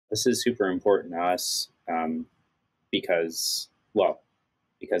This is super important to us because, well,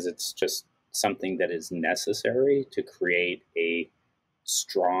 because it's just something that is necessary to create a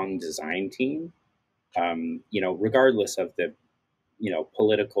strong design team. Regardless of the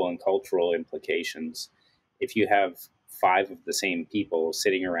political and cultural implications, if you have five of the same people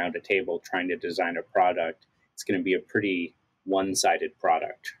sitting around a table trying to design a product, it's going to be a pretty one-sided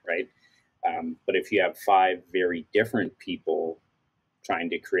product, right? But if you have five very different people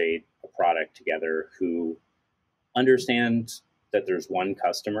trying to create a product together who understand that there's one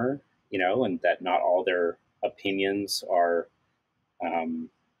customer, and that not all their opinions are, going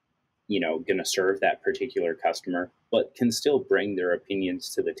to serve that particular customer, but can still bring their opinions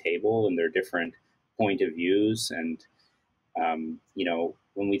to the table and their different point of views. And,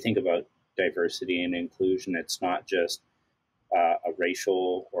 when we think about diversity and inclusion, it's not just a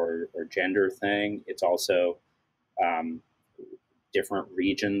racial or gender thing. It's also different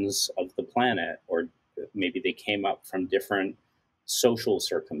regions of the planet, or maybe they came up from different social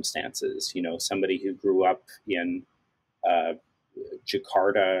circumstances. Somebody who grew up in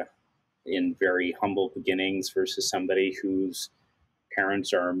Jakarta in very humble beginnings versus somebody whose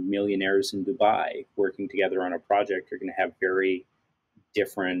parents are millionaires in Dubai working together on a project are going to have very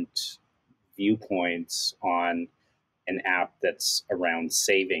different viewpoints on an app that's around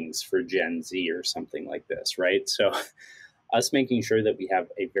savings for Gen Z or something like this, right? So us making sure that we have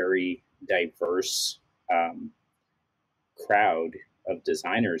a very diverse crowd of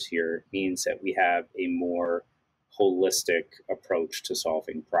designers here means that we have a more holistic approach to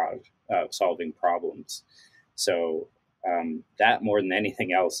solving problems. So that, more than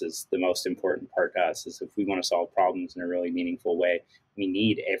anything else, is the most important part to us. Is if we want to solve problems in a really meaningful way, we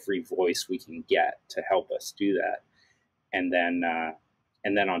need every voice we can get to help us do that. And then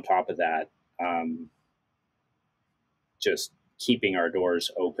on top of that, just keeping our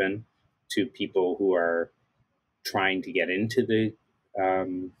doors open to people who are trying to get into the,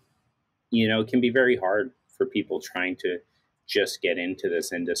 it can be very hard for people trying to just get into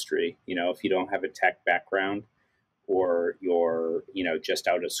this industry. If you don't have a tech background, or you're, just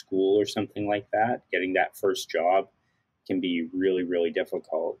out of school or something like that, getting that first job can be really, really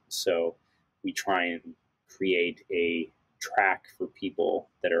difficult. So we try and create a track for people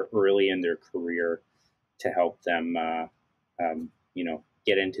that are early in their career to help them,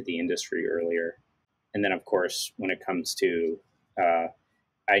 get into the industry earlier. And then, of course, when it comes to,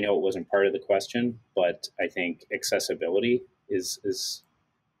 I know it wasn't part of the question, but I think accessibility is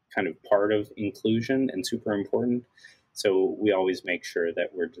kind of part of inclusion and super important. So we always make sure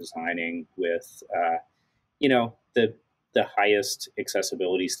that we're designing with, the highest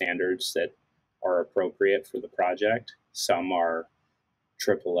accessibility standards that are appropriate for the project. Some are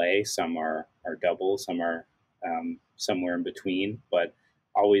AAA, some are double, some are somewhere in between, but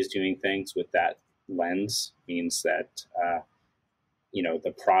always doing things with that lens means that,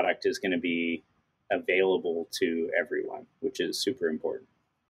 the product is going to be available to everyone, which is super important.